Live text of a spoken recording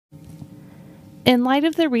In light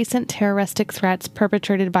of the recent terroristic threats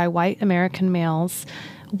perpetrated by white American males,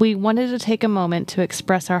 we wanted to take a moment to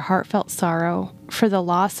express our heartfelt sorrow for the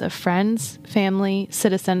loss of friends, family,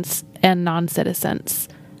 citizens, and non-citizens.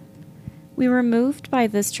 We were moved by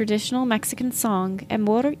this traditional Mexican song,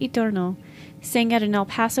 Amor Eterno, sang at an El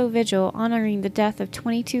Paso vigil honoring the death of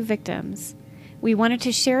 22 victims. We wanted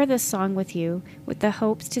to share this song with you with the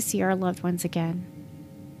hopes to see our loved ones again.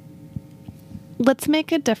 Let's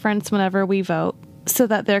make a difference whenever we vote so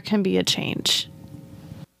that there can be a change.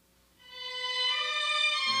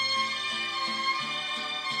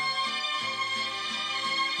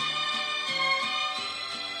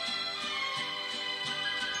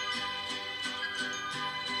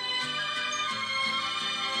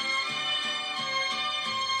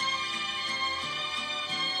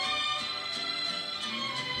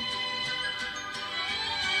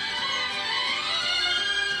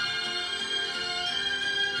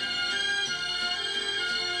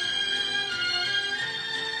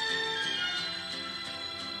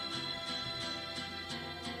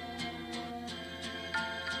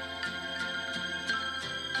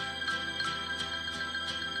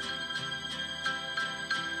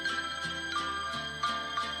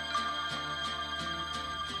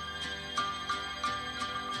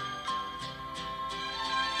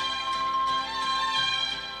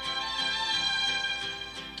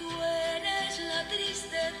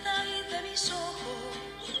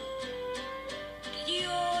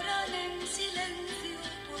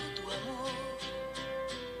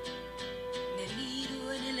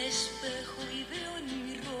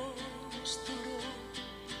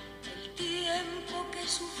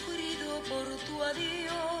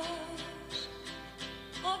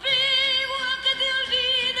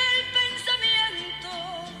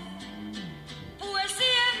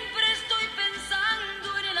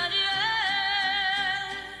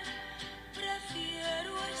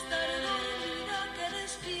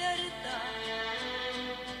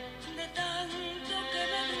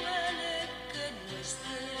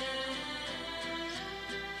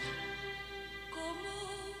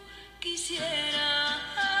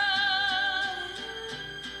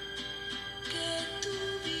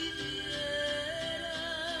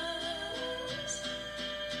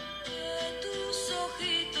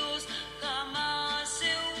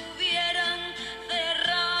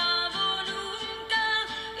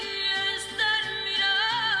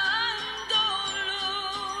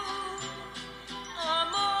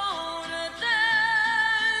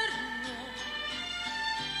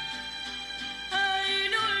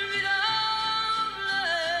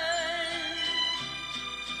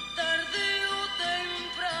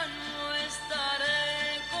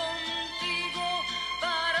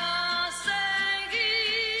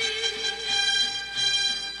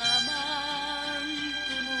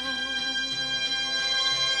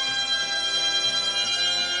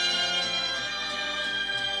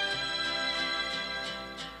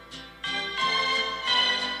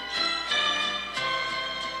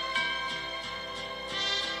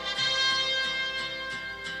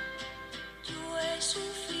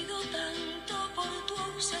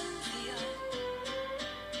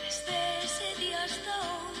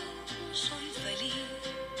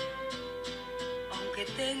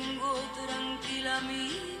 Tengo tranquila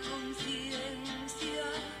mi conciencia,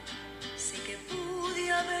 sé que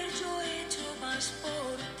pude haber yo hecho más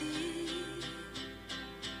por ti.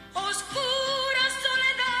 Oscura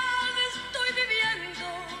soledad estoy viviendo,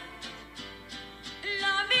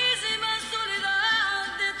 la misma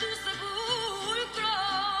soledad de tu sepulcro.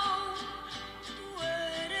 Tú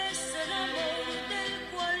eres el amor del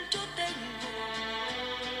cual yo tengo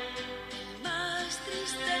el más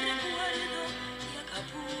triste recuerdo.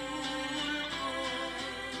 Acapulco.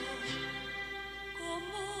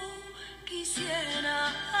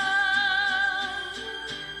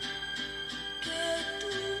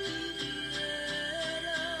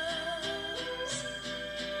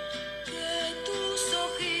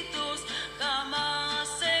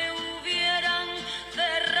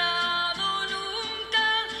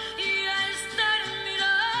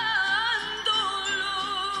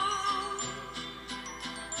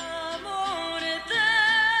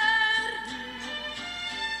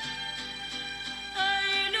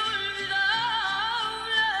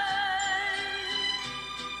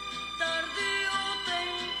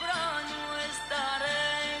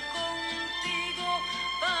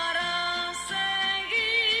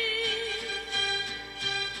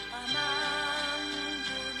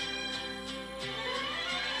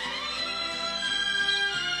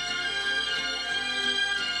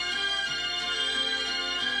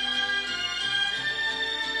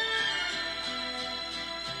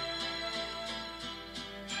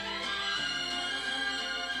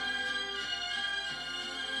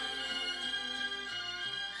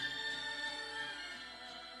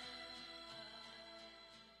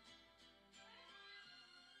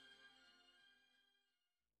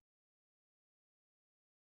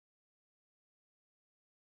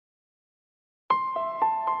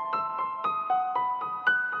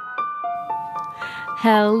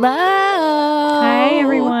 Hello. Hi,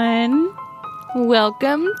 everyone.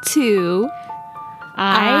 Welcome to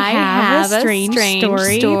I have a strange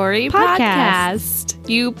story podcast.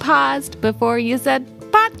 You paused before you said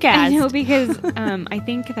podcast. I know, because I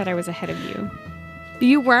think that I was ahead of you.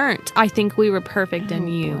 You weren't. I think we were perfect and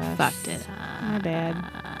Oh, you bless. fucked it up. My bad.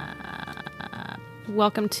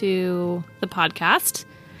 Welcome to the podcast,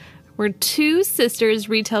 where two sisters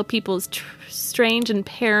retell people's strange and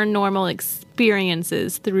paranormal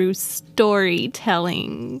experiences through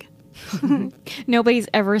storytelling. Nobody's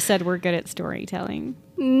ever said we're good at storytelling.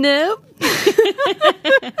 Nope.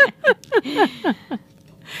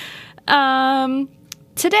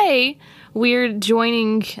 Today we're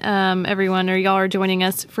joining everyone, or y'all are joining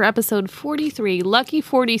us for episode 43. Lucky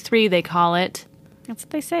 43, they call it. That's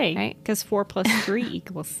what they say. Right. Because 4 plus 3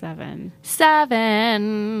 equals 7.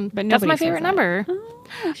 7. But that's nobody my says favorite that. number.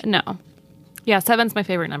 Oh, No. Yeah, 7's my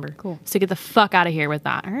favorite number. Cool. So get the fuck out of here with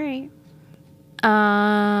that. all right. Do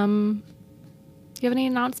you have any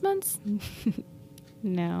announcements?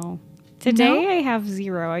 No. Today I have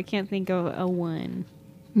 0. I can't think of a 1.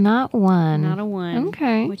 Not one. Not a 1.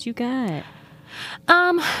 Okay. What you got?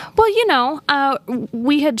 Well,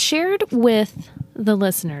 we had shared with the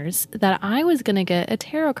listeners that I was going to get a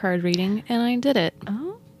tarot card reading, and I did it.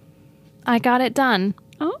 Oh. I got it done,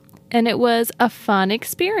 Oh. and it was a fun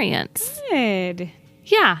experience. Good.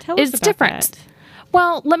 Yeah, Tell us it's about different. that.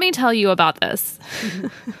 Well, let me tell you about this.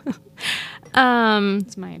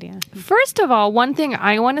 That's my idea. First of all, one thing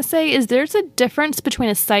I want to say is there's a difference between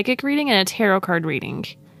a psychic reading and a tarot card reading,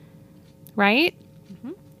 right?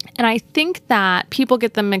 And I think that people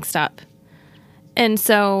get them mixed up. And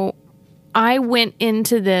so I went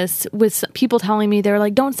into this with people telling me, they're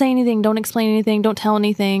like, don't say anything, don't explain anything, don't tell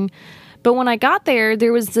anything. But when I got there,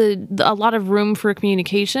 there was a lot of room for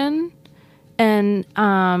communication, and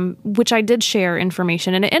which I did share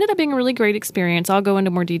information, and it ended up being a really great experience. I'll go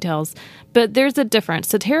into more details, but there's a difference.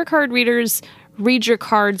 So tarot card readers read your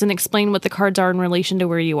cards and explain what the cards are in relation to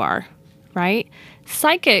where you are, right?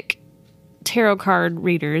 Psychic tarot card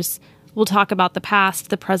readers will talk about the past,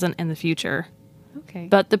 the present, and the future. Okay.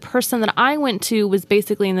 But the person that I went to was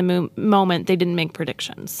basically in the moment. They didn't make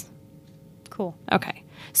predictions. Cool. Okay.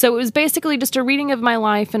 So it was basically just a reading of my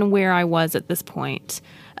life and where I was at this point.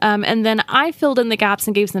 And then I filled in the gaps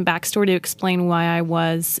and gave some backstory to explain why I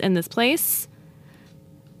was in this place,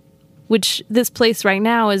 which this place right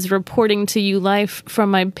now is reporting to you live from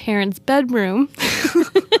my parents' bedroom,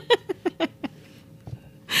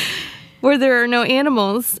 where there are no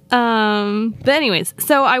animals. But anyways,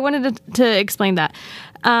 so I wanted to explain that.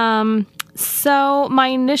 So my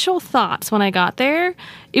initial thoughts when I got there,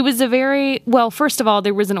 it was first of all,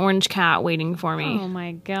 there was an orange cat waiting for me. Oh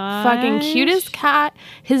my god. Fucking cutest cat.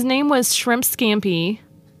 His name was Shrimp Scampy.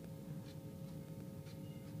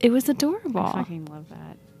 It was adorable. I fucking love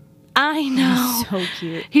that. I know. So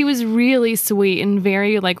cute. He was really sweet and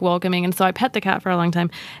very welcoming, and so I pet the cat for a long time.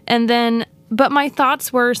 And then, but my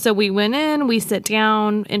thoughts were, so we went in, we sit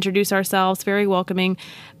down, introduce ourselves, very welcoming.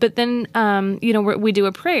 But then, we do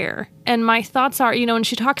a prayer, and my thoughts are, and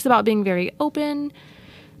she talks about being very open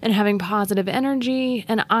and having positive energy,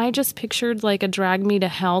 and I just pictured a drag me to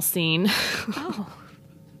hell scene. Oh.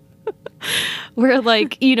 Where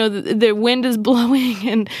the wind is blowing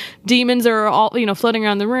and demons are all, floating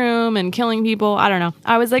around the room and killing people. I don't know.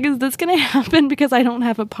 I was like, is this going to happen? Because I don't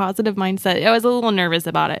have a positive mindset. I was a little nervous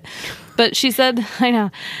about it. But she said, I know.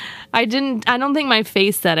 I don't think my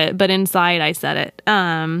face said it, but inside I said it.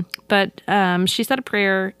 But she said a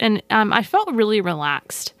prayer, and I felt really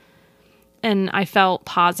relaxed. And I felt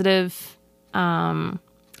positive.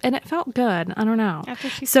 And it felt good. I don't know. After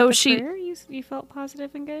she said the prayer, you felt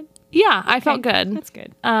positive and good? Yeah, I felt good. That's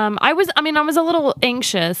good. I was a little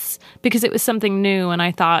anxious because it was something new, and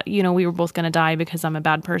I thought, we were both going to die because I'm a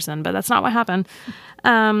bad person, but that's not what happened.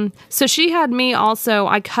 So she had me also,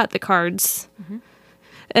 I cut the cards,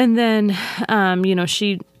 and then,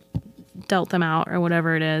 she dealt them out or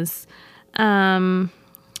whatever it is.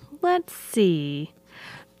 Let's see.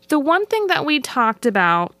 The one thing that we talked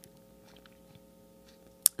about,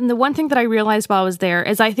 and the one thing that I realized while I was there,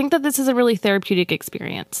 is I think that this is a really therapeutic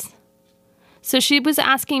experience. So she was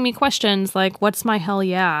asking me questions like, what's my hell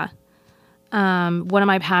yeah? What am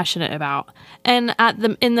I passionate about? And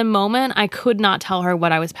in the moment, I could not tell her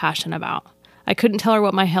what I was passionate about. I couldn't tell her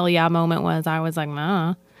what my hell yeah moment was. I was like,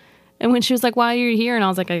 nah. And when she was like, why are you here? And I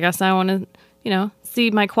was like, I guess I want to, see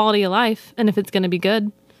my quality of life and if it's going to be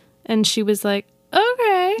good. And she was like,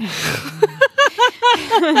 okay.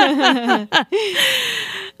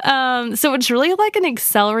 So it's really like an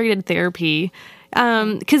accelerated therapy.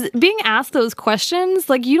 Because being asked those questions,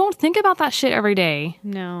 like, you don't think about that shit every day.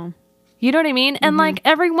 No. You know what I mean? And like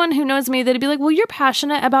everyone who knows me, they'd be like, well, you're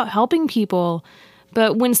passionate about helping people.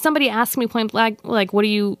 But when somebody asks me point blank, like, what are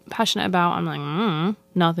you passionate about? I'm like,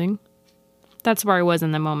 nothing. That's where I was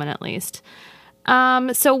in the moment, at least.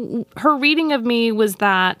 So her reading of me was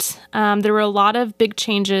that there were a lot of big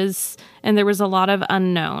changes and there was a lot of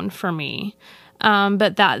unknown for me.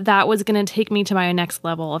 But that was going to take me to my next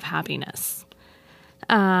level of happiness.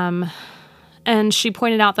 And she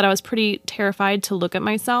pointed out that I was pretty terrified to look at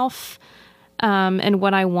myself and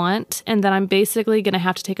what I want, and that I'm basically going to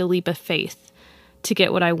have to take a leap of faith to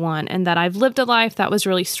get what I want, and that I've lived a life that was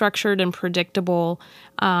really structured and predictable,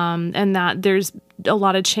 and that there's a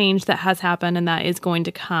lot of change that has happened and that is going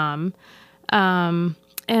to come, and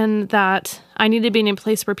that I need to be in a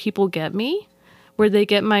place where people get me, where they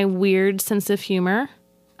get my weird sense of humor,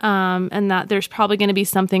 and that there's probably going to be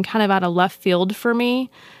something kind of out of left field for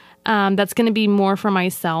me that's going to be more for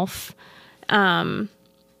myself, and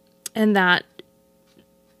that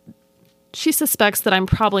she suspects that I'm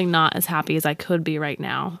probably not as happy as I could be right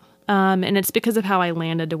now. And it's because of how I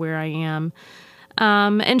landed to where I am.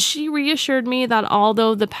 And she reassured me that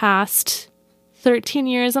although the past 13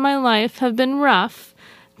 years of my life have been rough,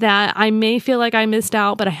 that I may feel like I missed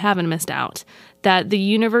out, but I haven't missed out. That the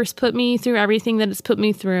universe put me through everything that it's put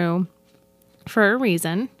me through for a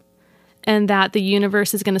reason. And that the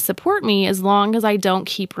universe is going to support me as long as I don't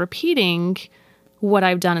keep repeating what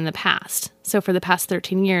I've done in the past. So for the past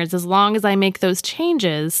 13 years, as long as I make those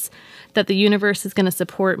changes, that the universe is going to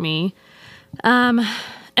support me, and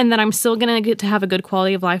that I'm still going to get to have a good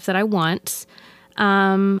quality of life that I want.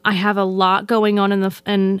 I have a lot going on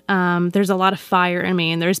and there's a lot of fire in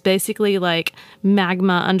me, and there's basically like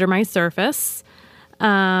magma under my surface.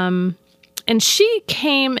 And she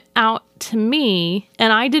came out to me,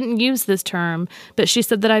 and I didn't use this term, but she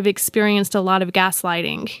said that I've experienced a lot of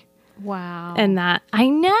gaslighting. Wow. And that, I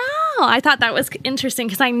know, I thought that was interesting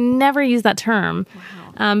because I never used that term.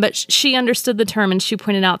 Wow. But she understood the term, and she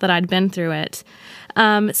pointed out that I'd been through it.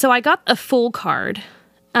 So I got a Fool card,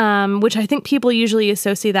 which I think people usually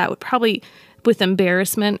associate that with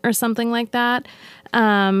embarrassment or something like that.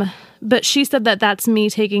 But she said that that's me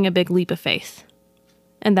taking a big leap of faith,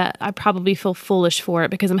 and that I probably feel foolish for it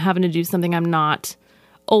because I'm having to do something I'm not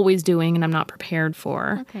always doing and I'm not prepared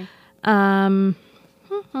for. Okay.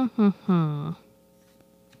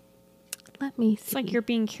 Let me see. It's like you're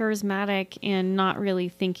being charismatic and not really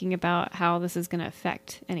thinking about how this is going to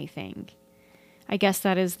affect anything. I guess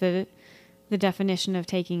that is the definition of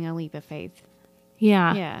taking a leap of faith.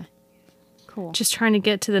 Yeah. Yeah. Cool. Just trying to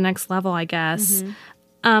get to the next level, I guess.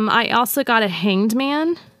 I also got a Hanged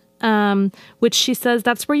Man, which she says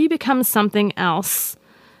that's where you become something else,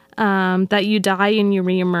 that you die and you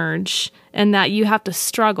reemerge, and that you have to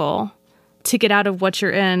struggle to get out of what you're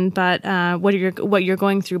in, but what you're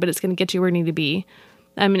going through, but it's going to get you where you need to be.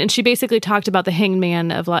 And she basically talked about the Hanged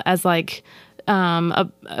Man as like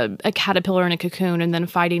a caterpillar in a cocoon, and then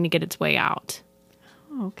fighting to get its way out.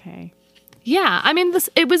 Okay. Yeah, I mean,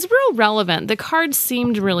 it was real relevant. The card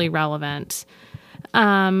seemed really relevant.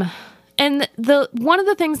 And one of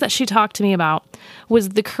the things that she talked to me about was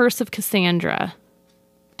the Curse of Cassandra.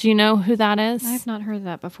 Do you know who that is? I have not heard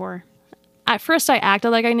that before. At first, I acted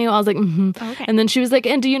like I knew. I was like, mm-hmm. Okay. And then she was like,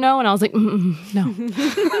 and do you know? And I was like, no.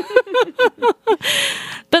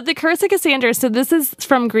 But the Curse of Cassandra, so this is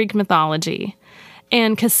from Greek mythology.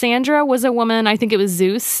 And Cassandra was a woman, I think it was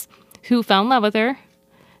Zeus, who fell in love with her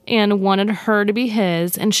and wanted her to be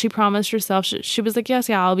his. And she promised herself, she was like, yes,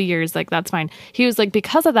 yeah, I'll be yours. Like, that's fine. He was like,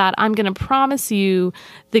 because of that, I'm going to promise you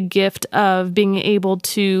the gift of being able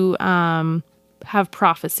to have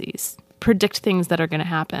prophecies, predict things that are going to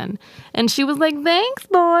happen. And she was like, thanks,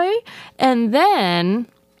 boy. And then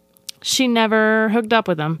she never hooked up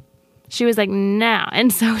with him. She was like, nah.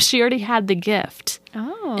 And so she already had the gift.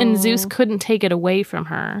 Oh. And Zeus couldn't take it away from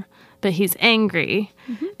her, but he's angry.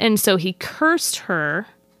 Mm-hmm. And so he cursed her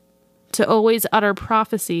to always utter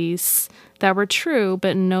prophecies that were true,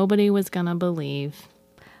 but nobody was going to believe.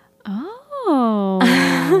 Oh.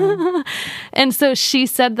 And so she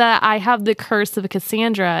said that I have the curse of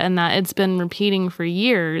Cassandra and that it's been repeating for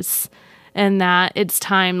years, and that it's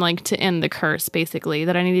time like to end the curse, basically,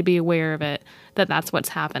 that I need to be aware of it, that's what's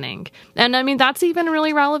happening. And I mean, that's even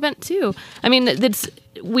really relevant too. I mean,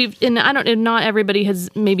 not everybody has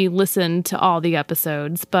maybe listened to all the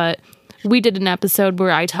episodes, but we did an episode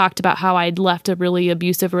where I talked about how I'd left a really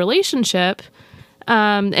abusive relationship.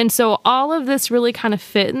 And so all of this really kind of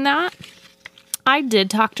fit in that. I did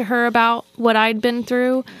talk to her about what I'd been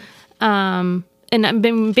through. And I've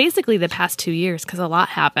been basically the past 2 years, because a lot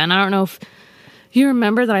happened. I don't know if you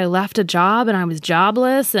remember that I left a job and I was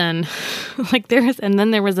jobless and and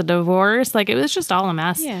then there was a divorce. Like, it was just all a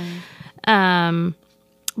mess. Yeah.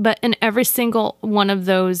 But in every single one of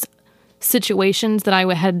those situations that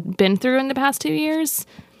I had been through in the past 2 years,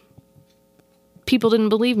 people didn't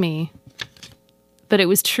believe me, but it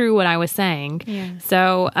was true what I was saying. Yeah.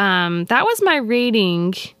 So that was my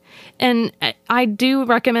reading. And I do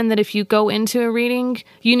recommend that if you go into a reading,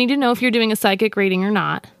 you need to know if you're doing a psychic reading or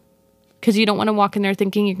not, because you don't want to walk in there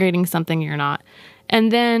thinking you're reading something you're not.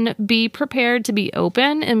 And then be prepared to be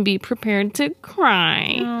open and be prepared to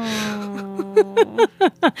cry. Oh.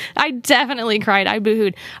 I definitely cried. I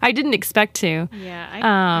boohooed. I didn't expect to. Yeah,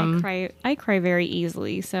 I cry very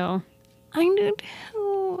easily, so I do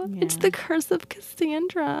too. It's the curse of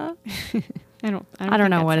Cassandra. I don't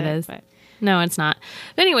know what it is. But No, it's not.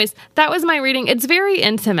 But anyways, that was my reading. It's very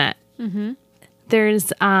intimate. Mm-hmm.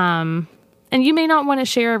 There's, and you may not want to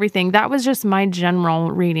share everything. That was just my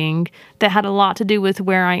general reading that had a lot to do with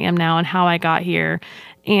where I am now and how I got here.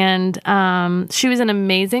 And she was an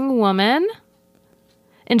amazing woman.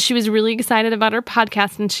 And she was really excited about her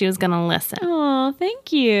podcast and she was going to listen. Oh,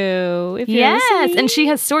 thank you. If you're Yes. listening. And she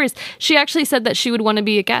has stories. She actually said that she would want to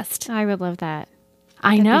be a guest. I would love that.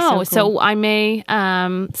 I That'd be know. so cool. So I may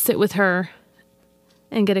sit with her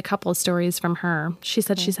and get a couple of stories from her. She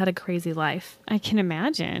said she's had a crazy life. I can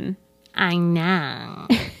imagine. I know.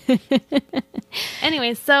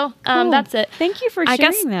 Anyway, so Cool. that's it. Thank you for I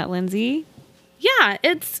sharing guess- that, Lindsay. Yeah,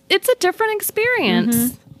 it's a different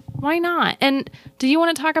experience. Why not? And do you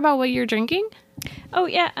want to talk about what you're drinking? Oh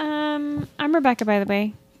yeah. I'm Rebecca, by the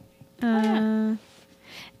way. And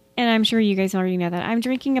I'm sure you guys already know that. I'm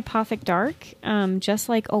drinking Apothic Dark, just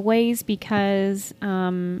like always, because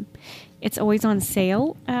it's always on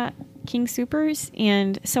sale at King Soopers.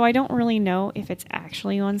 And so I don't really know if it's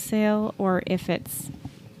actually on sale or if it's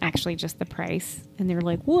actually just the price. And they're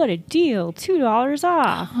like, what a deal, $2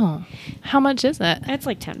 off. Oh, how much is it? It's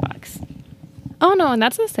like $10. Oh no, and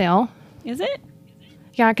that's a sale. Is it?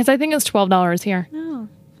 Yeah, because I think it's $12 here. No.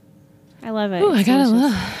 I love it. Ooh, I It's got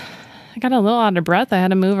delicious. a little out of breath. I had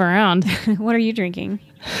to move around. What are you drinking?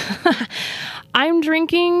 I'm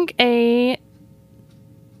drinking a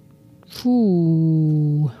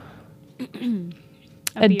beer?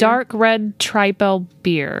 dark red Tripel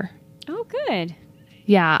beer. Oh, good.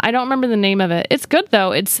 Yeah, I don't remember the name of it. It's good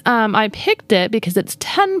though. It's I picked it because it's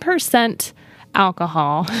 10%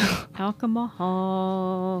 alcohol.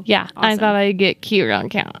 Alcohol. Yeah, I Awesome. thought I'd get cute on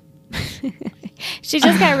count. She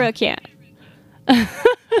just got real cute.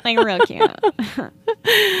 Like real cute.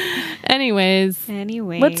 Anyways,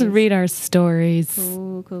 Anyways. let's read our stories.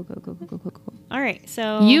 Cool. All right,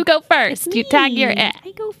 so You go first. You tag your me. it.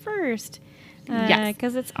 I go first. Yes.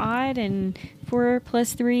 Because it's odd, and 4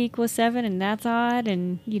 + 3 = 7, and that's odd,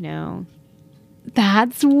 and you know.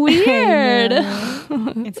 That's weird.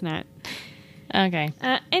 It's not. Okay.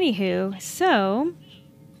 Anywho, so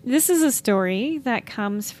this is a story that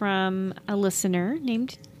comes from a listener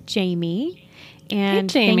named Jamie. And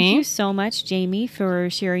Jamie. thank you so much, Jamie, for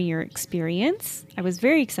sharing your experience. I was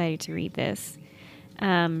very excited to read this.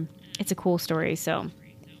 It's a cool story, so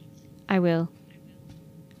I will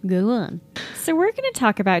go on. So we're going to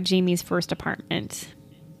talk about Jamie's first apartment.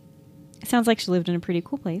 It sounds like she lived in a pretty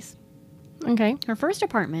cool place. Okay. Her first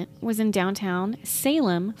apartment was in downtown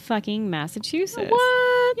Salem, fucking Massachusetts.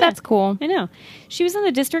 What? Yeah. That's cool. I know. She was in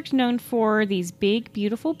the district known for these big,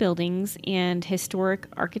 beautiful buildings and historic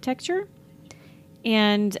architecture.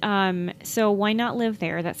 And so why not live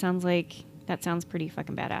there? That sounds pretty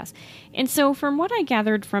fucking badass. And so from what I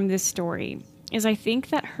gathered from this story is I think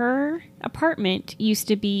that her apartment used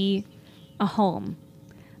to be a home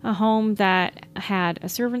that had a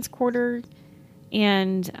servant's quarter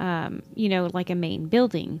and, like a main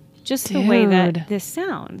building, just the way Dude. that this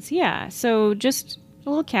sounds. Yeah. So just a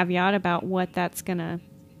little caveat about what that's going to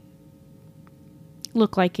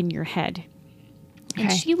look like in your head. And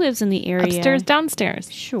Okay. she lives in the area. Upstairs,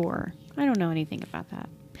 downstairs. Sure. I don't know anything about that.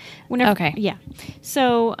 Okay. Yeah.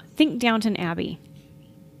 So think Downton Abbey.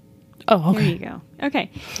 Oh, There you okay. go. Okay.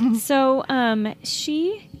 So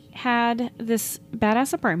she had this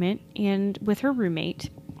badass apartment and with her roommate,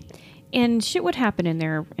 and shit would happen in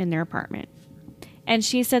their apartment. And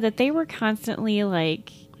she said that they were constantly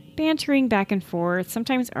like bantering back and forth,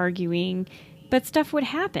 sometimes arguing, but stuff would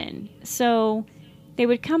happen. So they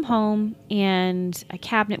would come home and a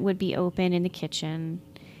cabinet would be open in the kitchen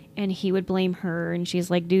and he would blame her and she's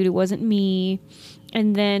like, dude, it wasn't me.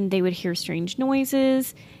 And then they would hear strange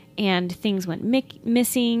noises and things went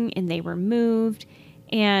missing and they were moved.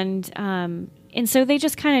 And so they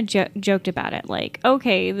just kind of joked about it. Like,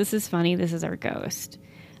 okay, this is funny. This is our ghost.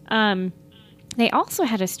 They also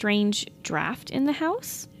had a strange draft in the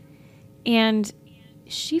house, and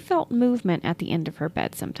she felt movement at the end of her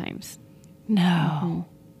bed sometimes. No.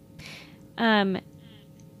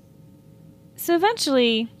 So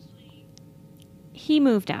eventually, he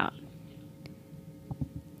moved out.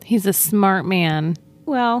 He's a smart man.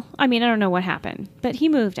 Well, I mean, I don't know what happened, but he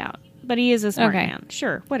moved out. But he is a smart Okay. man.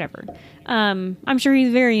 Sure, whatever. I'm sure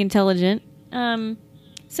he's very intelligent.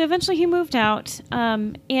 So eventually he moved out,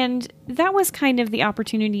 and that was kind of the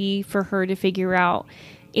opportunity for her to figure out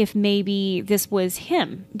if maybe this was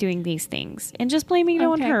him doing these things and just blaming it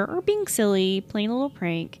on Okay. her or being silly, playing a little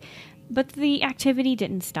prank. But the activity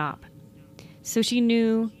didn't stop. So she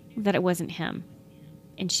knew that it wasn't him,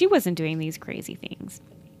 and she wasn't doing these crazy things.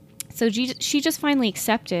 So she just finally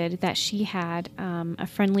accepted that she had a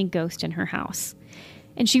friendly ghost in her house,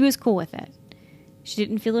 and she was cool with it. She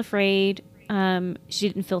didn't feel afraid. She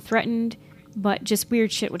didn't feel threatened, but just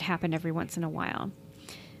weird shit would happen every once in a while.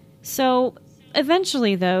 So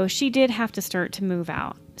eventually, though, she did have to start to move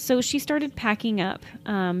out. So she started packing up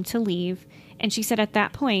to leave, and she said at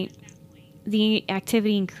that point, the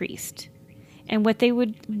activity increased. And what they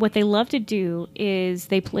love to do is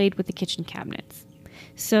they played with the kitchen cabinets.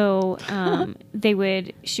 So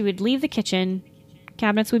she would leave the kitchen,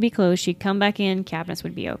 cabinets would be closed, she'd come back in, cabinets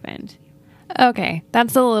would be opened. Okay,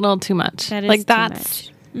 that's a little too much. That is like too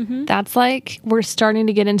that's much. that's like we're starting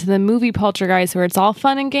to get into the movie Poltergeist where it's all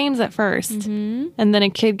fun and games at 1st, and then a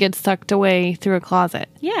kid gets sucked away through a closet.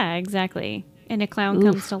 Yeah, exactly. And a clown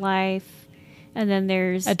comes to life, and then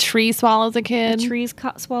there's A tree swallows a kid.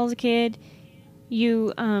 swallows a kid.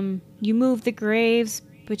 You move the graves,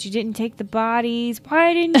 but you didn't take the bodies.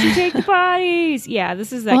 Why didn't you take the bodies? Yeah,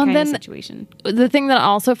 this is that Well, kind of then- situation. The thing that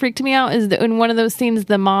also freaked me out is that in one of those scenes,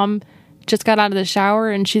 the mom just got out of the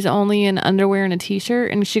shower and she's only in underwear and a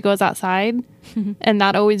t-shirt, and she goes outside, and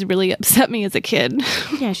that always really upset me as a kid.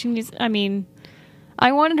 Yeah, she needs. I mean,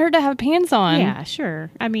 I wanted her to have pants on. yeah,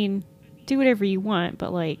 sure. I mean, do whatever you want,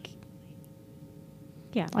 but like,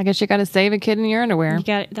 yeah, I guess you got to save a kid in your underwear.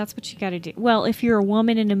 that's what you got to do. Well, if you're a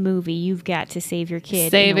woman in a movie, you've got to save your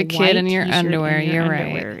kid. Save in a kid white in your t-shirt underwear, in your you're right.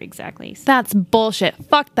 underwear. Exactly. That's bullshit.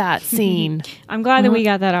 Fuck that scene. I'm glad that we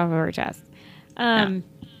got that off of our chest.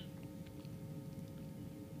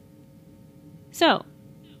 So,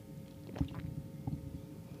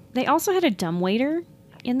 they also had a dumbwaiter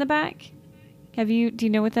in the back. Do you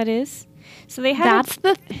know what that is? So they had That's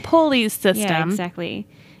the police system. yeah, exactly.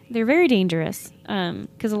 They're very dangerous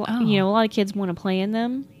because a lot of kids want to play in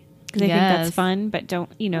them because they think that's Yes. fun. But don't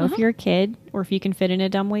if you're a kid or if you can fit in a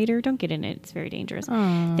dumbwaiter, don't get in it. It's very dangerous.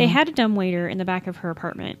 They had a dumbwaiter in the back of her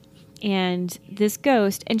apartment, and this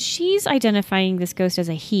ghost, and she's identifying this ghost as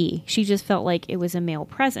a he. She just felt like it was a male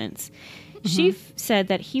presence. She said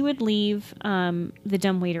that he would leave the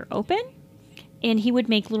dumbwaiter open, and he would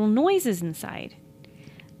make little noises inside.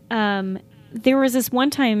 There was this one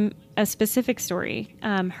time, a specific story.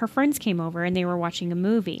 Her friends came over and they were watching a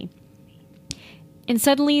movie, and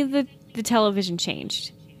suddenly the television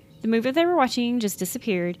changed. The movie that they were watching just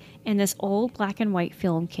disappeared, and this old black and white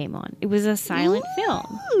film came on. It was a silent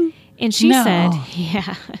film, and she No. said,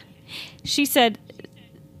 "Yeah." She said,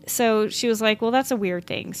 so she was like, "Well, that's a weird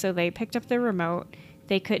thing." So they picked up the remote.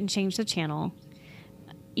 They couldn't change the channel.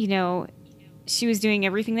 She was doing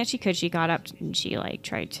everything that she could. She got up and she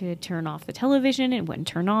tried to turn off the television. It wouldn't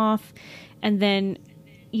turn off. And then,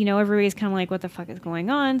 everybody's kind of like, what the fuck is going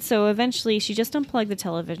on? So eventually she just unplugged the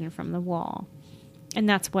television from the wall. And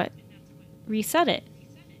that's what reset it.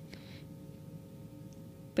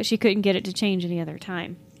 But she couldn't get it to change any other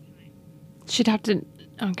time. She'd have to.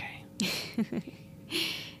 Okay.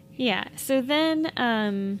 Yeah. So then,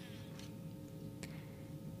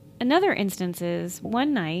 another instance is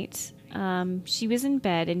one night, she was in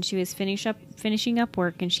bed and she was finishing up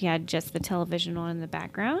work, and she had just the television on in the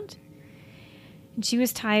background. And she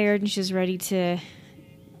was tired and she was ready to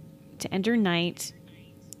end her night.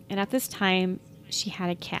 And at this time, she had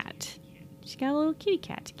a cat. She got a little kitty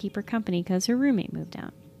cat to keep her company because her roommate moved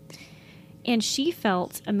out. And she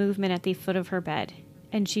felt a movement at the foot of her bed.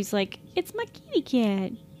 And she's like, "It's my kitty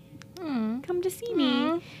cat. Come to see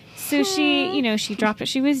me." So she, she dropped what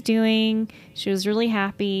she was doing. She was really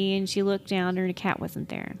happy, and she looked down, and her cat wasn't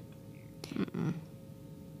there.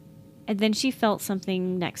 And then she felt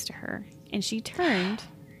something next to her, and she turned.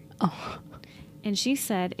 And she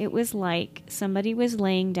said it was like somebody was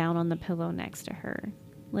laying down on the pillow next to her,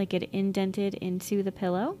 like it indented into the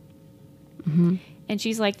pillow. And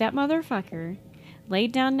she's like, that motherfucker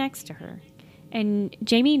laid down next to her. And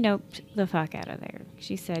Jamie noped the fuck out of there.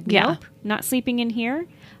 She said, Yeah. "Nope, not sleeping in here.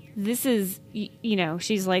 this is,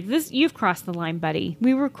 she's like, this, you've crossed the line, buddy.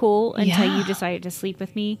 We were cool until you decided to sleep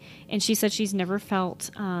with me. And she said she's never felt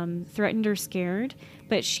threatened or scared,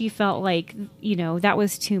 but she felt like, that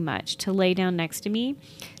was too much to lay down next to me.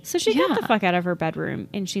 So she got the fuck out of her bedroom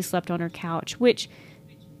and she slept on her couch, which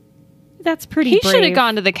that's pretty brave. He should have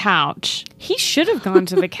gone to the couch. He should have gone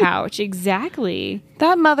to the couch. Exactly.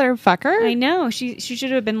 That motherfucker. I know. She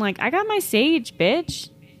should have been like, I got my sage, bitch.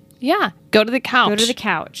 Yeah. Go to the couch. Go to the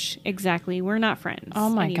couch. Exactly. We're not friends. Oh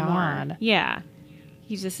my anymore. God. Yeah.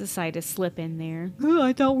 He just decided to slip in there. Oh,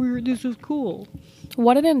 I thought this was cool.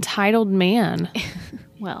 What an entitled man.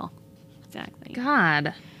 Well, exactly.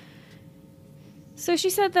 God. So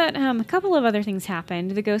she said that a couple of other things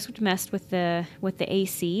happened. The ghost would mess with the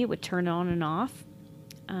AC. It would turn on and off.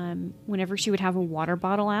 Whenever she would have a water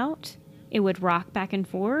bottle out, it would rock back and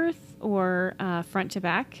forth or front to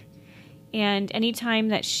back. And anytime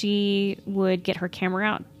that she would get her camera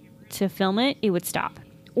out to film it, it would stop.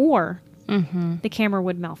 Or the camera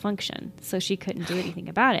would malfunction, so she couldn't do anything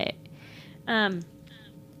about it.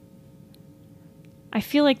 I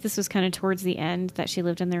feel like this was kind of towards the end that she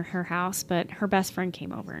lived in her house, but her best friend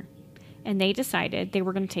came over. And they decided they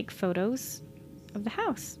were going to take photos of the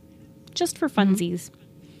house, just for funsies.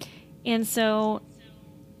 And so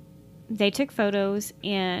they took photos,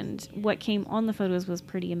 and what came on the photos was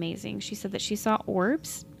pretty amazing. She said that she saw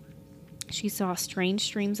orbs. She saw strange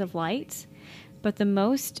streams of light. But the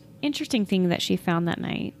most interesting thing that she found that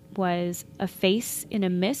night was a face in a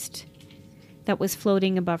mist that was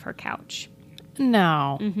floating above her couch.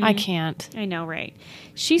 No, I can't. I know, right?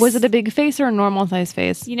 Was it a big face or a normal size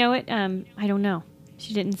face? You know what? I don't know.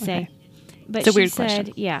 She didn't say. Okay. But It's a she weird said,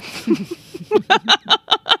 question. yeah.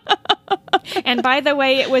 And by the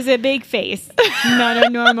way, it was a big face, not a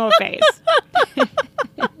normal face.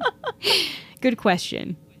 Good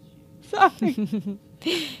question. Sorry.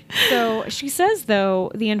 So she says,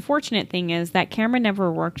 though, the unfortunate thing is that camera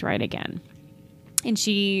never worked right again. And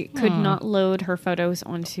she could not load her photos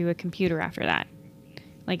onto a computer after that.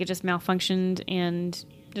 Like, it just malfunctioned and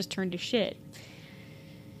just turned to shit.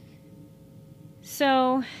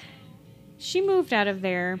 So she moved out of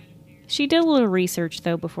there. She did a little research,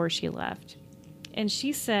 though, before she left. And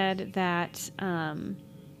she said that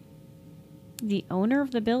the owner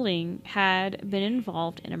of the building had been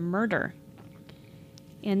involved in a murder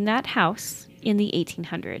in that house in the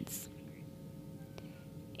 1800s.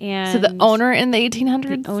 And So the owner in the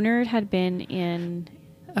 1800s? the owner had been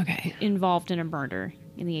Okay. involved in a murder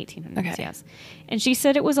in the 1800s, Okay. yes. And she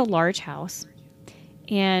said it was a large house.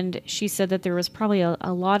 And she said that there was probably a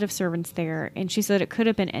lot of servants there. And she said it could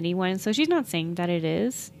have been anyone. So she's not saying that it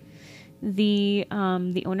is the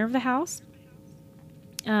owner of the house.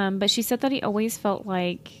 But she said that he always felt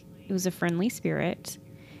like it was a friendly spirit.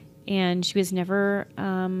 And she was never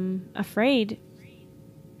afraid.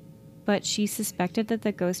 But she suspected that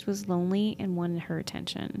the ghost was lonely and wanted her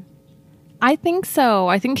attention. I think so.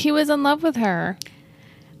 I think he was in love with her.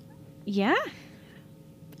 Yeah.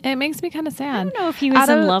 It makes me kind of sad. I don't know if he was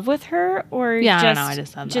in love with her or Yeah, I just, don't know, I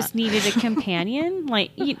just said that. needed a companion. Like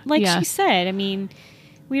Yeah. she said, I mean,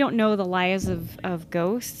 we don't know the lives of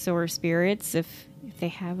ghosts or spirits if they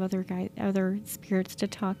have other spirits to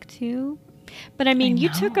talk to. But I mean, you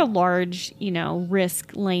took a large,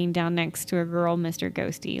 risk laying down next to a girl, Mr.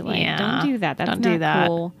 Ghosty. Like, Yeah, don't do that. That's don't not do that.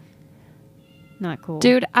 cool. Not cool.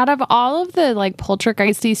 Dude, out of all of the like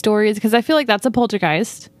poltergeisty stories, because I feel like that's a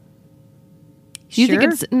poltergeist. Do you think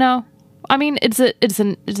Sure. it's no? I mean, it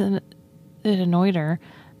annoyed her.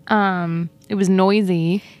 It was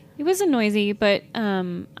noisy. It was a noisy, but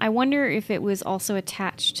I wonder if it was also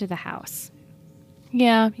attached to the house.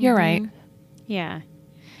 Yeah, you're right. Yeah.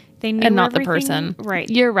 They knew And not the everything- person. Right.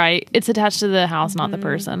 You're right. It's attached to the house, not the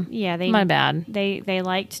person. Yeah, My bad. They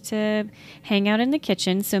liked to hang out in the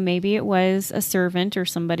kitchen, so maybe it was a servant or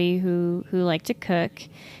somebody who liked to cook,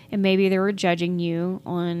 and maybe they were judging you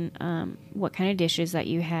on what kind of dishes that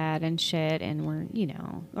you had and shit, and were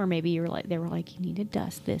or maybe they were like, you need to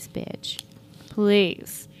dust this bitch,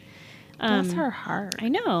 please. Bless her heart. I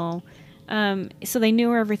know. So they knew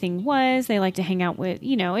where everything was. They like to hang out with,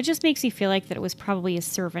 it just makes me feel like that it was probably a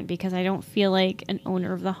servant, because I don't feel like an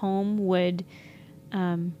owner of the home would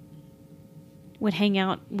hang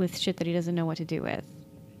out with shit that he doesn't know what to do with.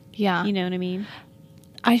 Yeah. You know what I mean?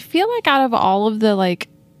 I feel like out of all of the like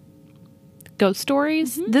ghost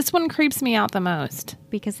stories, this one creeps me out the most.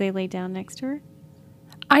 Because they lay down next to her.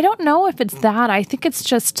 I don't know if it's that. I think it's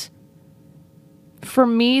just, for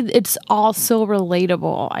me, it's all so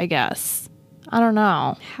relatable, I guess. I don't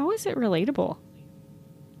know. How is it relatable?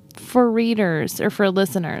 For readers or for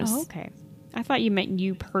listeners. Oh, okay. I thought you meant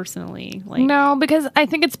you personally. Like, No, because I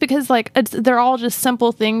think it's because like they're all just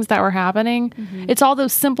simple things that were happening. It's all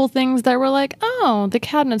those simple things that were like, oh, the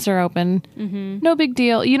cabinets are open. No big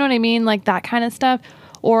deal. You know what I mean? Like that kind of stuff.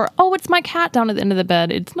 Or, oh, it's my cat down at the end of the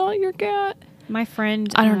bed. It's not your cat. my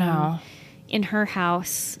friend, I don't know. in her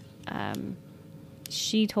house,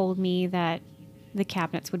 she told me that the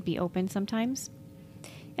cabinets would be open sometimes.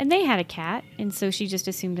 And they had a cat, and so she just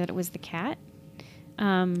assumed that it was the cat.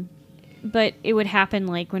 But it would happen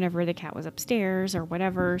like whenever the cat was upstairs or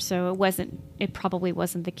whatever, so it probably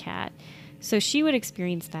wasn't the cat. So she would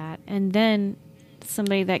experience that. And then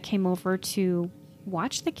somebody that came over to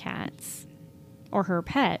watch the cats or her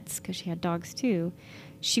pets, because she had dogs too,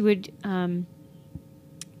 she would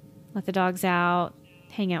let the dogs out,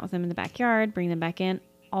 hang out with them in the backyard, bring them back in.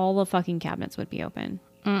 All the fucking cabinets would be open.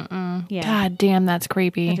 Yeah. God damn, that's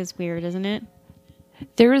creepy. That is weird, isn't it?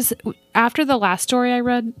 After the last story I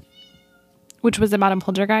read, which was about a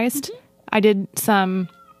poltergeist, I did some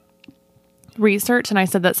research and I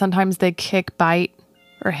said that sometimes they kick, bite,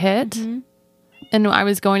 or hit. And I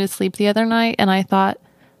was going to sleep the other night and I thought,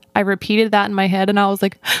 I repeated that in my head and I was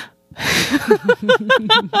like,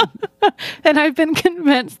 and I've been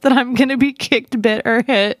convinced that I'm going to be kicked, bit, or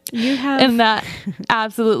hit. And that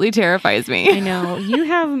absolutely terrifies me. I know. You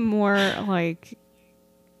have more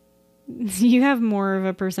of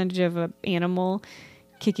a percentage of an animal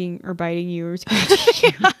kicking or biting you or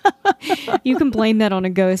scratching you. You can blame that on a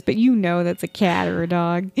ghost, but you know that's a cat or a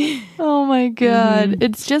dog. Oh my God.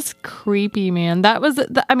 It's just creepy, man. That was,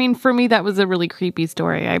 for me, that was a really creepy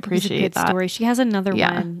story. I appreciate It's a good that. story. She has another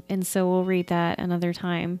one, and so we'll read that another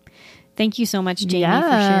time. Thank you so much, Jamie, for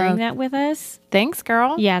sharing that with us. Thanks,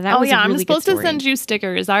 girl. Yeah, that was a really I'm good supposed story. to send you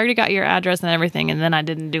stickers. I already got your address and everything, and then I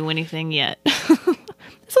didn't do anything yet.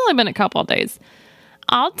 It's only been a couple of days.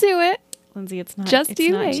 I'll do it. Lindsay, it's not Just it's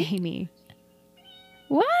you not wait. Jamie.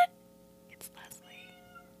 What? It's Leslie.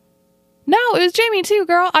 No, it was Jamie too,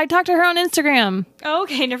 girl. I talked to her on Instagram. Oh,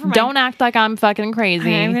 okay, never mind. Don't act like I'm fucking crazy.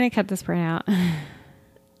 Okay, I'm going to cut this part out.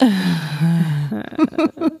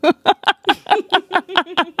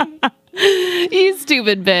 You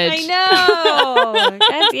stupid bitch. I know.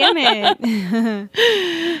 God damn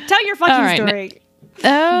it. Tell your fucking All right, story.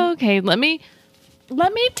 Okay, let me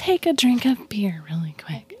take a drink of beer really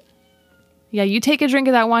quick. Yeah, you take a drink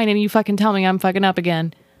of that wine and you fucking tell me I'm fucking up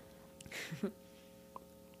again.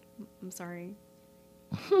 I'm sorry.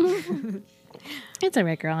 It's all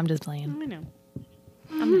right, girl. I'm just playing. I know.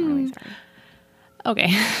 I'm not really sorry. Okay.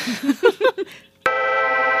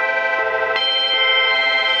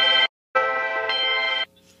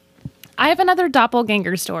 I have another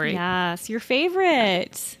doppelganger story. Yes, your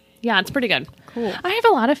favorite. Yeah, it's pretty good. Cool. I have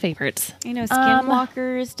a lot of favorites. I know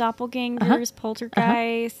skinwalkers, doppelgangers,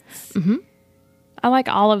 poltergeists. I like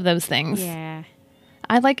all of those things. Yeah.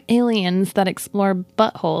 I like aliens that explore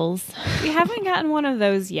buttholes. We haven't gotten one of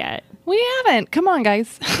those yet. We haven't. Come on,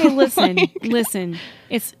 guys. Hey, listen.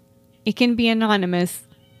 It can be anonymous.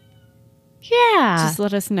 Yeah. Just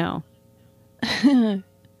let us know.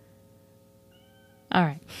 All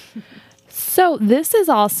right. So this is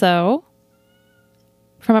also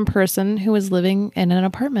from a person who is living in an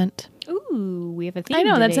apartment. Ooh, we have a theme I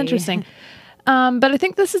know, that's today. interesting. But I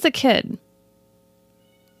think this is a kid.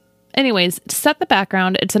 Anyways, to set the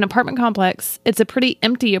background, it's an apartment complex. It's a pretty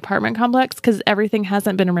empty apartment complex because everything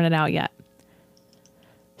hasn't been rented out yet.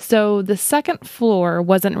 So the second floor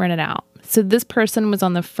wasn't rented out. So this person was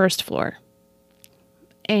on the first floor.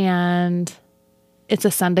 And it's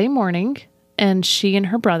a Sunday morning, and she and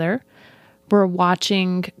her brother were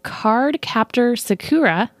watching Card Captor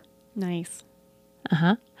Sakura, Nice.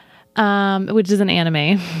 which is an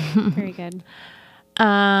anime. Very good.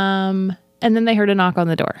 And then they heard a knock on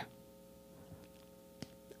the door.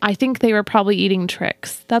 I think they were probably eating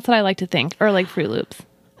Trix. That's what I like to think. Or like Fruit Loops.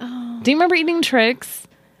 Oh, Do you remember eating Trix?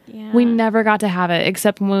 yeah. We never got to have it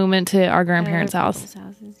except when we went to our grandparents' Other house. people's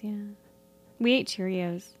houses, yeah. We ate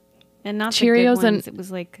Cheerios. And not Cheerios the good and- ones. It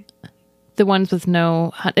was like, The ones with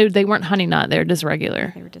no... They weren't honey nut. They were just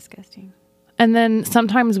regular. they were disgusting. And then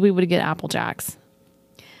sometimes we would get Apple Jacks.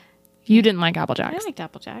 You didn't like Apple I Jacks. liked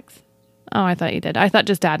Apple Jacks. Oh, I thought you did. I thought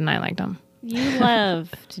just Dad and I liked them. You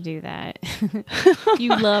love to do that.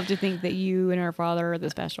 You love to think that you and our father are the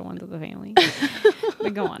special ones of the family.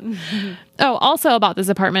 But go on. Oh, also about this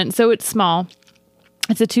apartment. So it's small.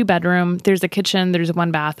 It's a 2-bedroom. There's a kitchen. There's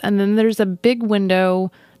 1 bath. And then there's a big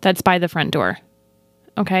window that's by the front door.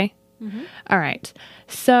 Okay? All right.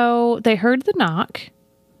 So they heard the knock.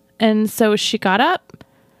 And so she got up.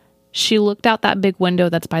 She looked out that big window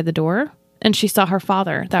that's by the door. And she saw her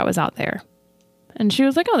father that was out there. And she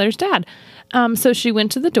was like, oh, there's Dad. So she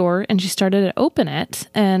went to the door and she started to open it.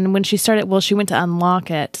 And when she she went to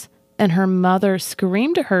unlock it. And her mother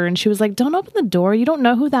screamed at her and she was like, don't open the door. You don't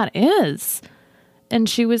know who that is. And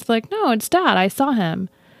she was like, no, it's Dad. I saw him.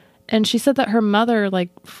 And she said that her mother like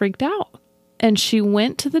freaked out. And she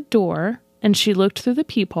went to the door and she looked through the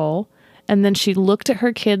peephole. And then she looked at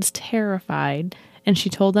her kids terrified. And she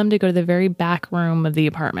told them to go to the very back room of the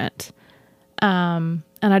apartment. And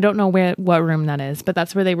I don't know what room that is, but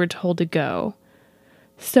that's where they were told to go.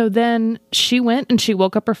 So then she went and she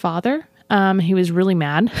woke up her father. He was really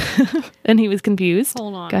mad and he was confused.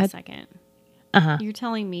 Hold on Go a ahead. second. Uh-huh. You're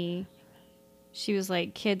telling me she was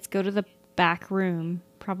like, kids, go to the back room,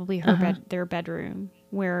 probably her their bedroom,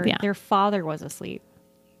 where their father was asleep.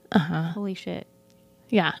 Holy shit.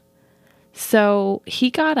 Yeah. So he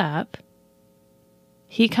got up,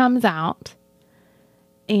 he comes out,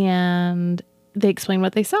 and they explain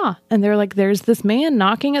what they saw. And they're like, there's this man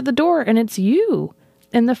knocking at the door and it's you.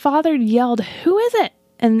 And the father yelled, who is it?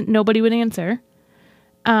 And nobody would answer.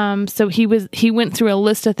 So he went through a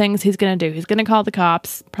list of things he's going to do. He's going to call the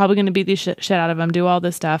cops, probably going to beat the shit out of him, do all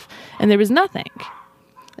this stuff. And there was nothing.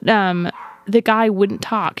 The guy wouldn't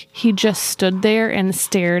talk. He just stood there and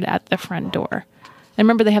stared at the front door. And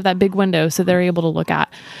remember, they have that big window, so they're able to look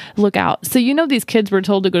out. So these kids were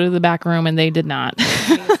told to go to the back room, and they did not.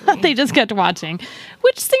 They just kept watching,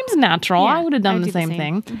 which seems natural. Yeah, I would have done I'd the do the same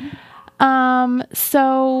same. thing.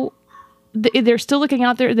 So they're still looking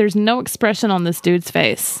out there. There's no expression on this dude's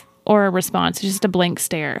face or a response. It's just a blank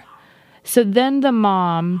stare. So then the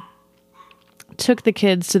mom took the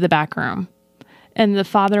kids to the back room, and the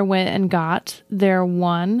father went and got their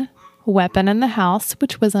one weapon in the house,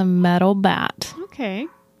 which was a metal bat. Okay.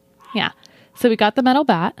 Yeah. So we got the metal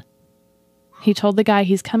bat. He told the guy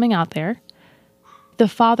he's coming out there. The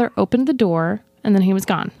father opened the door and then he was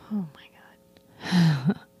gone. Oh my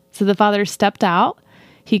God. So the father stepped out.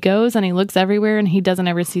 He goes and he looks everywhere and he doesn't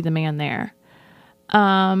ever see the man there.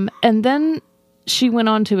 And then she went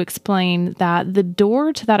on to explain that the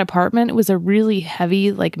door to that apartment was a really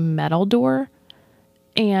heavy, like metal door.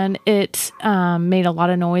 And it made a lot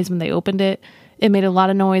of noise when they opened it. It made a lot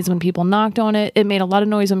of noise when people knocked on it. It made a lot of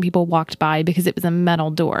noise when people walked by because it was a metal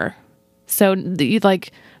door. So the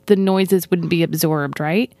noises wouldn't be absorbed,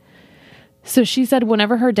 right? So she said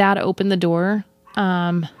whenever her dad opened the door,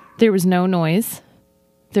 there was no noise.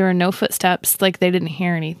 There were no footsteps. Like they didn't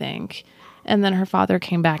hear anything. And then her father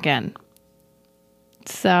came back in.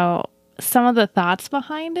 So some of the thoughts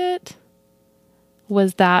behind it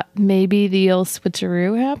was that maybe the old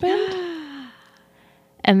switcheroo happened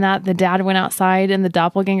and that the dad went outside and the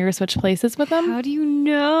doppelganger switched places with him. How do you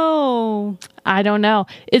know? I don't know.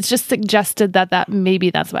 It's just suggested that maybe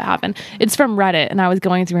that's what happened. It's from Reddit and I was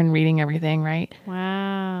going through and reading everything, right?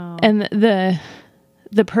 Wow. And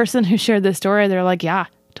the person who shared this story, they're like, yeah,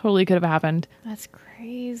 totally could have happened. That's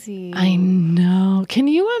crazy. I know. Can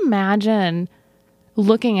you imagine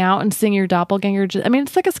looking out and seeing your doppelganger?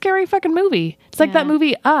 It's like a scary fucking movie. It's like that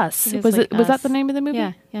movie Us. It is Was like was that Us. the name of the movie?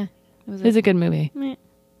 Yeah. It was a good movie. Meh.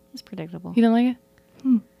 It's predictable. You don't like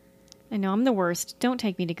it? I know, I'm the worst. Don't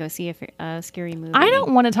take me to go see a scary movie. I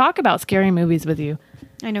don't want to talk about scary movies with you.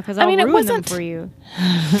 I know, because I'll it ruin them wasn't for you.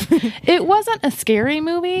 It wasn't a scary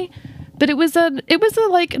movie, but it was a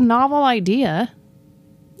like novel idea.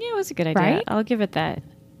 Yeah, it was a good idea. Right? I'll give it that.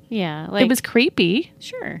 Yeah. Like, It was creepy.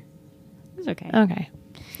 Sure. It was okay. Okay.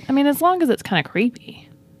 As long as it's kind of creepy.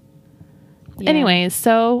 Yeah. Anyways,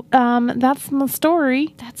 so that's my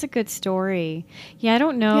story. That's a good story. Yeah, I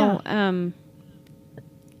don't know.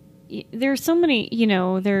 There's so many,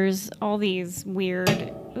 there's all these weird...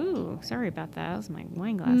 Ooh, sorry about that. That was my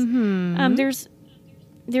wine glass. Mm-hmm.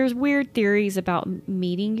 There's weird theories about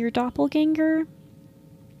meeting your doppelganger.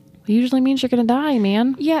 Usually means you're going to die,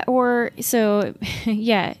 man. Yeah,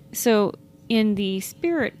 so in the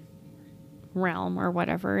spirit realm or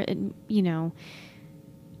whatever, it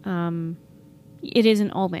is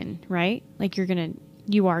an omen, right? Like you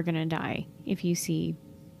are gonna die if you see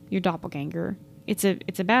your doppelganger. It's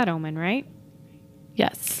a bad omen, right?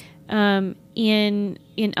 Yes. In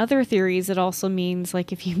other theories, it also means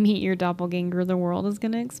like if you meet your doppelganger, the world is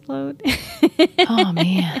gonna explode. Oh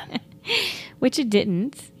man. Which it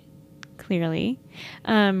didn't, clearly.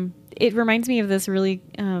 It reminds me of this really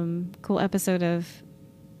cool episode of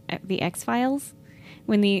the X-Files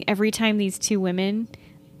when every time these two women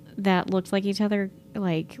that looked like each other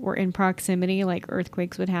like were in proximity, like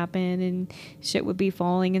earthquakes would happen and shit would be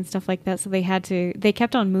falling and stuff like that. So they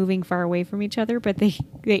kept on moving far away from each other, but they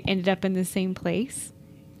ended up in the same place.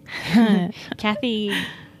 Kathy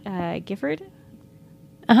Gifford.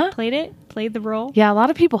 Uh-huh. Played the role. Yeah, a lot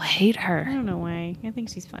of people hate I her. don't know why. I think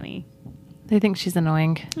she's funny. They think she's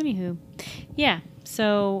annoying. Anywho, yeah.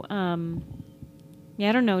 So, yeah,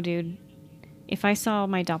 I don't know, dude. If I saw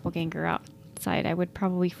my doppelganger outside, I would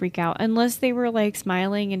probably freak out. Unless they were like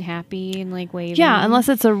smiling and happy and like waving. Yeah, unless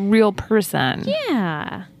it's a real person.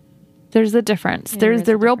 Yeah. There's a difference. There There's is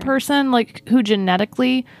the a real difference. person, like who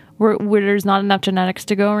genetically, where there's not enough genetics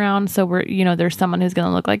to go around. So there's someone who's going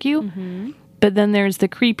to look like you. Mm-hmm. But then there's the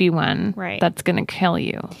creepy one, Right. that's going to kill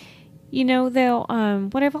you. You know, they'll.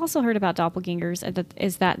 What I've also heard about doppelgangers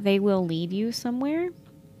is that they will lead you somewhere,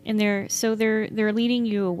 and they're leading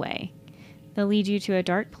you away. They'll lead you to a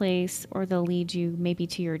dark place, or they'll lead you maybe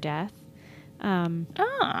to your death.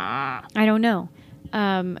 I don't know,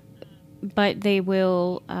 but they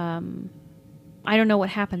will. I don't know what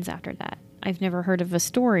happens after that. I've never heard of a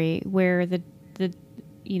story where the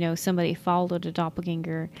somebody followed a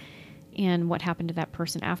doppelganger. And what happened to that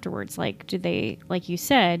person afterwards? Like, did they, like you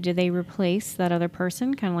said, did they replace that other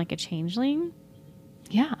person, kind of like a changeling?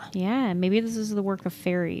 Yeah. Yeah, maybe this is the work of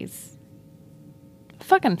fairies.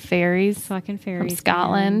 Fucking fairies Fucking from fairies.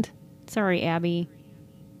 Scotland. Man. Sorry, Abby.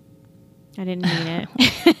 I didn't mean it.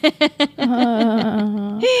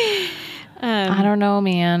 I don't know,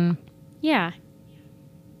 man. Yeah.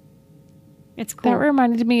 It's cool. That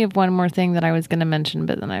reminded me of one more thing that I was going to mention,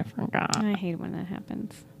 but then I forgot. I hate when that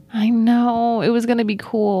happens. I know. It was going to be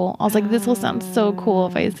cool. I was like, this will sound so cool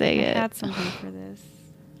if I say I it. had something for this.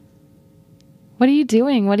 What are you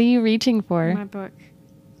doing? What are you reaching for? My book.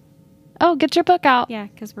 Oh, get your book out. Yeah,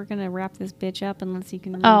 because we're going to wrap this bitch up unless you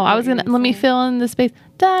can read Oh, I what was you're going to, let me say. fill in the space.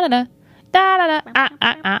 Da-da-da.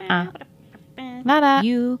 Da-da-da. Da-da.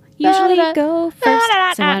 You Da-da-da. usually go first,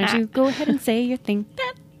 Da-da-da. so why don't you go ahead and say your thing?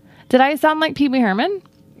 Did I sound like Pee Wee Herman?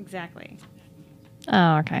 Exactly.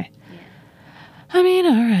 Oh, okay. I mean,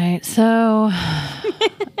 all right. So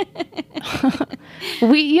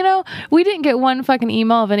we didn't get one fucking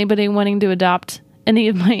email of anybody wanting to adopt any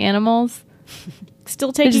of my animals. Still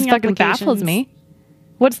It taking just fucking baffles me.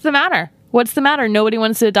 What's the matter? What's the matter? Nobody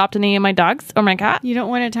wants to adopt any of my dogs or my cat? You don't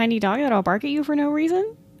want a tiny dog that'll bark at you for no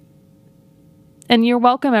reason? And you're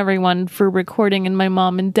welcome, everyone, for recording in my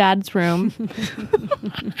mom and dad's room.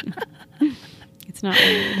 It's not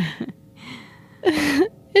weird.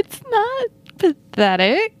 It's not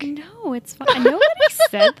pathetic. No, it's fine. Nobody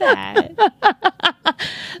said that.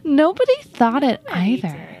 Nobody thought it either.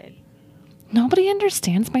 did. Nobody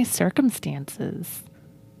understands my circumstances.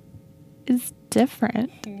 It's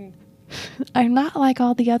different. I'm not like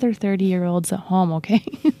all the other 30-year-olds at home, okay?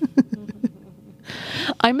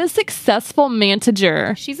 I'm a successful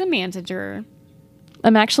mantager. She's a mantager.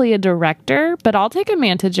 I'm actually a director, but I'll take a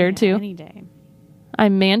mantager too. Any day. I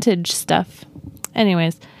mantage stuff.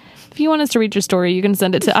 Anyways, if you want us to read your story, you can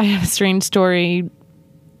send it to I Have a Strange Story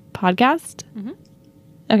podcast.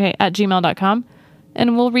 Okay, at gmail.com.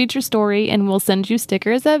 And we'll read your story and we'll send you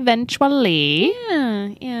stickers eventually. Yeah,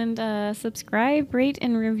 and subscribe, rate,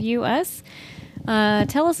 and review us.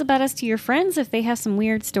 Tell us about us to your friends if they have some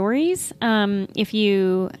weird stories. If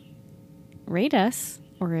you rate us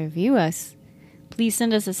or review us, please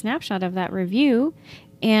send us a snapshot of that review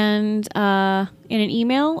and in an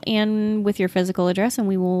email and with your physical address, and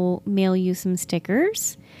we will mail you some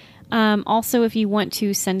stickers. Also, if you want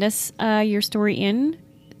to send us your story in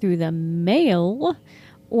through the mail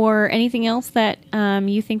or anything else that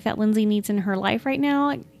you think that Lindsay needs in her life right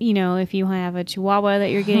now, you know, if you have a chihuahua that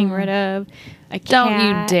you're getting rid of, a cat. Don't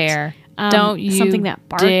you dare. Don't you something that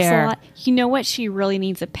barks dare. a lot. You know what? She really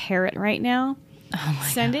needs a parrot right now. Oh my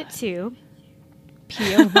Send it to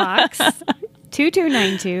P.O. Box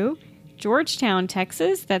 2292, Georgetown,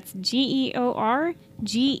 Texas. That's GeorGetown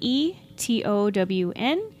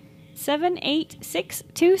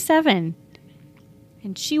 78627.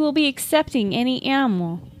 And she will be accepting any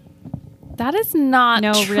animal. That is not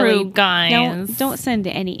No, true, really, guys. Don't send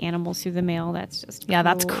any animals through the mail. That's just Yeah,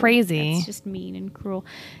 that's cruel. crazy. That's just mean and cruel.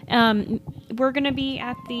 We're gonna be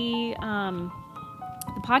at the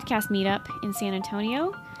podcast meetup in San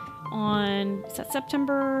Antonio on is that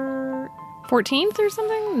September 14th or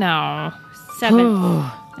something? No.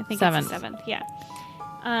 7th. I think 7th. it's the 7th. Yeah.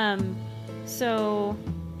 So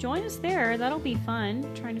join us there. That'll be fun.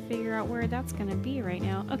 Trying to figure out where that's going to be right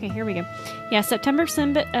now. Okay, here we go. Yeah, September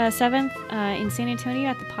 7th in San Antonio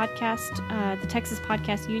at the the Texas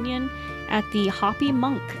Podcast Union at the Hoppy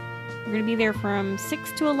Monk. We're going to be there from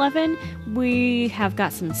 6 to 11. We have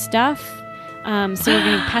got some stuff. So we're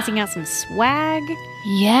going to be passing out some swag.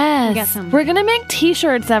 Yes. We got some- We're going to make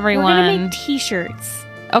t-shirts, everyone. We're going to make t-shirts.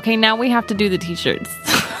 Okay, now we have to do the t-shirts.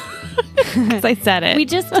 Because I said it. We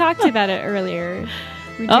just talked about it earlier.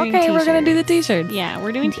 We're doing Okay, we're going to do the t-shirts. t-shirts. Yeah,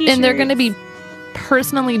 we're doing t-shirts. And they're going to be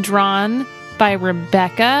personally drawn by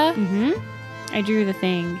Rebecca. Mm-hmm. I drew the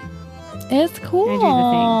thing. It's cool. I drew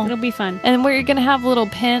the thing. It'll be fun. And we're going to have little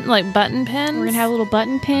button pins. We're going to have little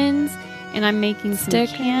button pins. And I'm making some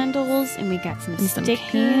Stickers. candles. And we got some And some stickers.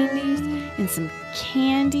 candy. And some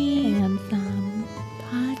candy. And some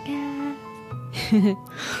podcast.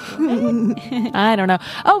 I don't know.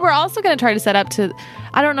 Oh, we're also going to try to set up to,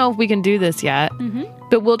 I don't know if we can do this yet,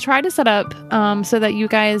 but we'll try to set up so that you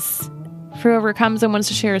guys, for whoever comes and wants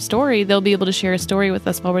to share a story, they'll be able to share a story with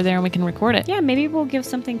us while we're there and we can record it. Yeah, maybe we'll give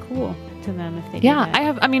something cool to them if they do Yeah,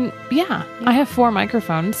 that. I have 4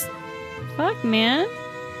 microphones. Fuck, man.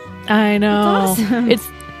 I know. That's awesome. It's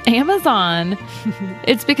Amazon.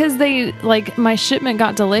 It's because they, like, my shipment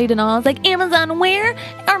got delayed and I was like, Amazon, where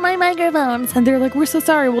are my microphones? And they're like, we're so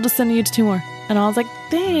sorry. We'll just send you 2 more. And I was like,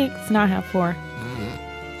 thanks. Now I have 4.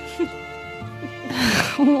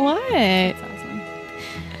 What? That's awesome.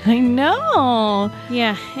 I know.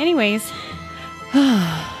 Yeah, anyways.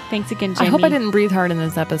 Thanks again, I Jimmy. hope I didn't breathe hard in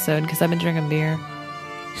this episode because I've been drinking beer.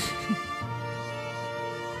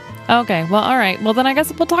 Okay, well, all right. Well, then I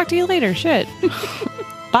guess we'll talk to you later. Shit.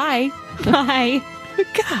 Bye. Bye.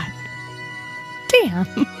 God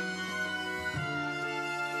damn.